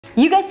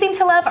You guys seem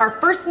to love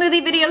our first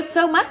smoothie video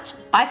so much,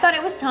 I thought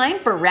it was time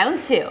for round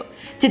 2.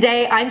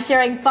 Today I'm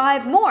sharing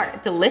 5 more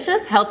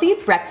delicious, healthy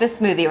breakfast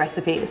smoothie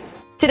recipes.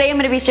 Today I'm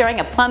going to be sharing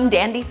a Plum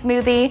Dandy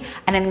smoothie,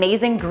 an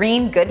amazing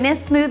green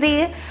goodness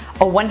smoothie,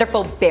 a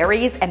wonderful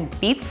berries and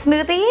beets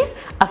smoothie,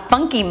 a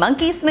funky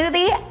monkey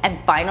smoothie, and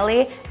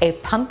finally a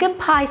pumpkin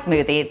pie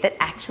smoothie that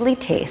actually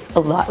tastes a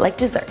lot like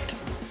dessert.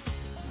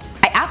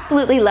 I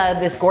absolutely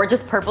love this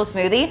gorgeous purple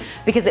smoothie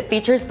because it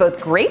features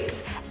both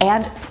grapes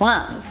and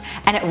plums,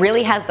 and it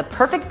really has the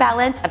perfect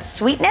balance of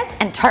sweetness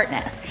and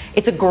tartness.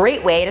 It's a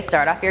great way to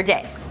start off your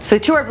day. So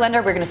to our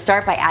blender, we're going to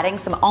start by adding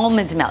some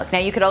almond milk. Now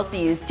you could also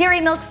use dairy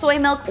milk, soy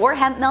milk, or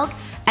hemp milk.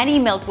 Any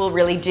milk will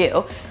really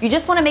do. You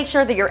just want to make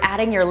sure that you're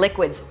adding your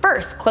liquids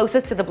first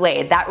closest to the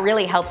blade. That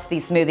really helps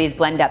these smoothies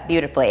blend up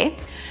beautifully.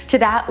 To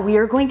that, we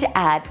are going to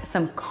add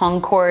some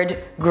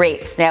Concord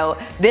grapes. Now,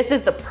 this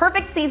is the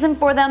perfect season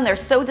for them. They're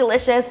so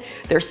delicious.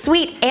 They're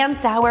sweet and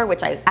sour,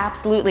 which I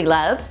absolutely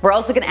love. We're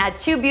also going to add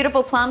 2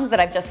 beautiful plums that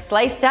I've just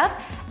sliced up,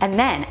 and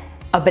then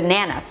a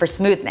banana for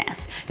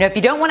smoothness. Now, if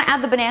you don't want to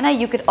add the banana,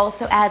 you could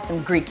also add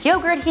some Greek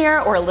yogurt here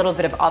or a little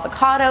bit of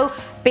avocado.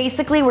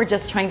 Basically, we're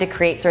just trying to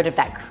create sort of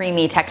that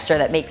creamy texture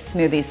that makes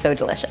smoothies so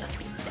delicious.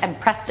 And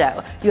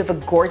presto, you have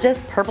a gorgeous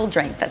purple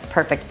drink that's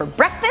perfect for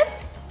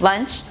breakfast,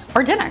 lunch,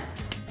 or dinner.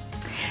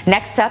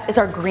 Next up is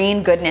our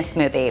green goodness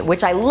smoothie,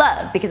 which I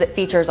love because it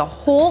features a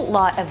whole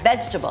lot of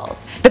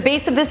vegetables. The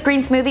base of this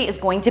green smoothie is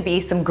going to be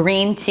some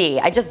green tea.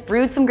 I just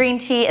brewed some green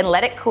tea and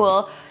let it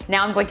cool.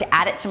 Now I'm going to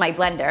add it to my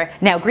blender.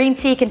 Now green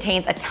tea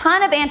contains a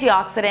ton of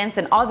antioxidants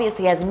and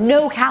obviously has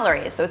no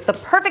calories, so it's the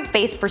perfect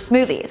base for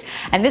smoothies.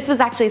 And this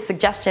was actually a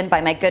suggestion by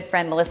my good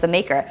friend Melissa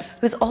Maker,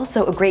 who's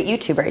also a great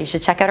YouTuber. You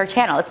should check out her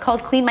channel. It's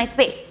called Clean My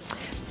Space.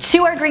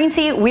 To our green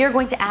tea, we are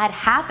going to add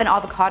half an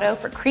avocado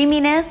for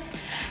creaminess,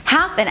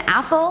 half an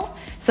apple,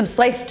 some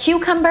sliced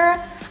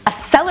cucumber, a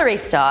celery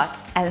stalk,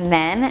 and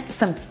then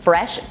some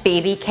fresh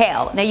baby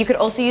kale. Now you could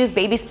also use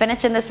baby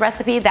spinach in this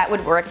recipe. That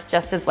would work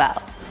just as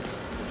well.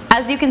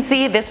 As you can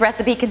see, this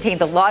recipe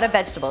contains a lot of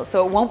vegetables,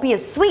 so it won't be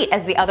as sweet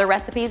as the other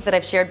recipes that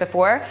I've shared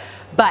before,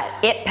 but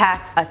it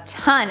packs a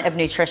ton of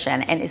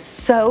nutrition and is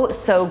so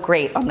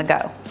great on the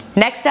go.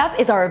 Next up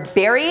is our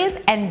berries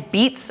and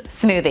beets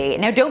smoothie.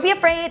 Now don't be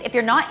afraid, if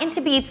you're not into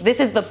beets,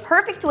 this is the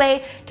perfect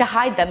way to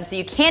hide them so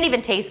you can't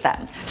even taste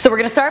them. So we're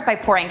gonna start by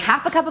pouring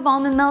half a cup of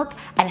almond milk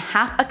and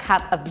half a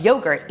cup of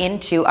yogurt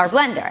into our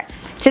blender.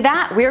 To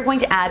that, we are going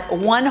to add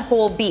 1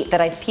 whole beet that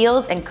I've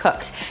peeled and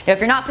cooked. Now if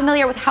you're not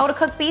familiar with how to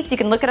cook beets, you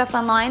can look it up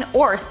online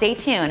or stay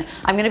tuned.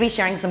 I'm going to be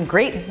sharing some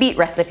great beet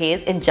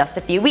recipes in just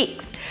a few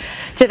weeks.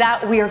 To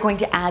that, we are going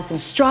to add some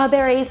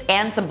strawberries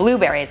and some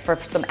blueberries for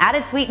some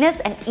added sweetness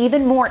and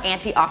even more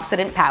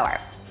antioxidant power.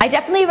 I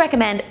definitely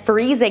recommend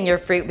freezing your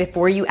fruit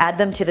before you add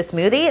them to the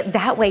smoothie.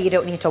 That way you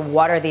don't need to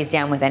water these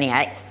down with any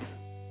ice.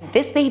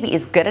 This baby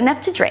is good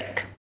enough to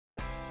drink.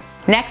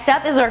 Next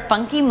up is our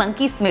funky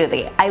monkey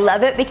smoothie. I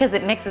love it because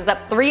it mixes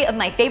up 3 of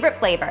my favorite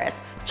flavors: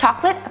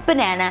 chocolate,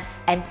 banana,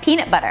 and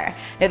peanut butter.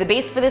 Now the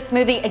base for this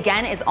smoothie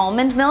again is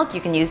almond milk.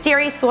 You can use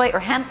dairy, soy, or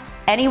hemp,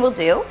 any will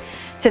do.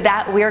 To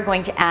that, we are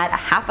going to add a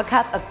half a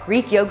cup of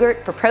Greek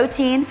yogurt for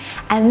protein,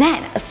 and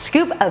then a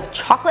scoop of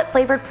chocolate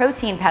flavored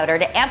protein powder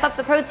to amp up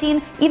the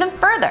protein even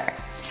further.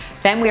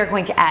 Then we are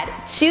going to add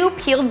 2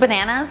 peeled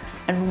bananas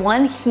and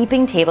 1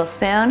 heaping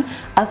tablespoon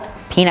of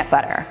peanut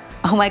butter.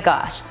 Oh my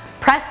gosh.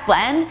 Press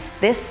blend,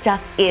 this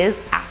stuff is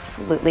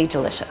absolutely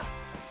delicious.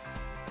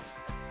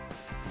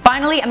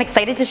 Finally, I'm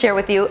excited to share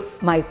with you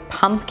my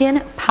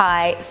pumpkin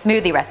pie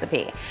smoothie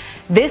recipe.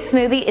 This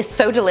smoothie is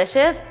so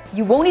delicious,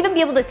 you won't even be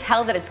able to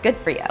tell that it's good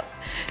for you.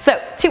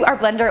 So to our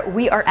blender,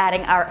 we are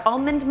adding our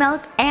almond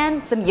milk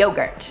and some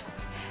yogurt.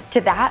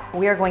 To that,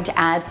 we are going to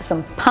add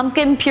some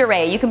pumpkin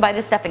puree. You can buy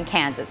this stuff in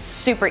cans, it's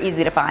super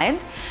easy to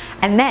find.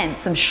 And then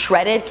some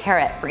shredded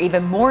carrot for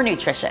even more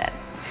nutrition.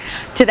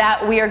 To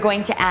that, we are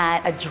going to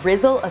add a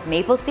drizzle of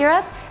maple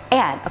syrup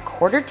and a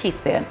 1/4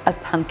 teaspoon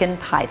of pumpkin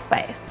pie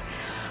spice.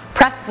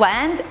 Press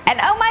blend, and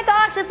oh my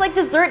gosh, it's like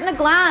dessert in a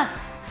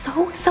glass.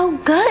 So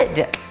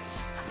good.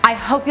 I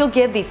hope you'll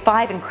give these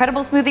 5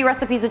 incredible smoothie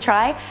recipes a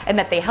try and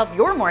that they help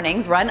your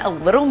mornings run a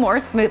little more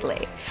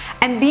smoothly.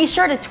 And be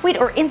sure to tweet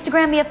or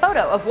Instagram me a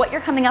photo of what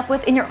you're coming up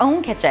with in your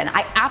own kitchen.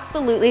 I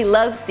absolutely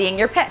love seeing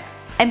your pics.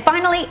 And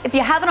finally, if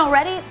you haven't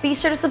already, be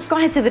sure to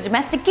subscribe to The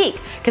Domestic Geek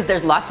because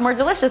there's lots more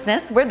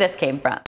deliciousness where this came from.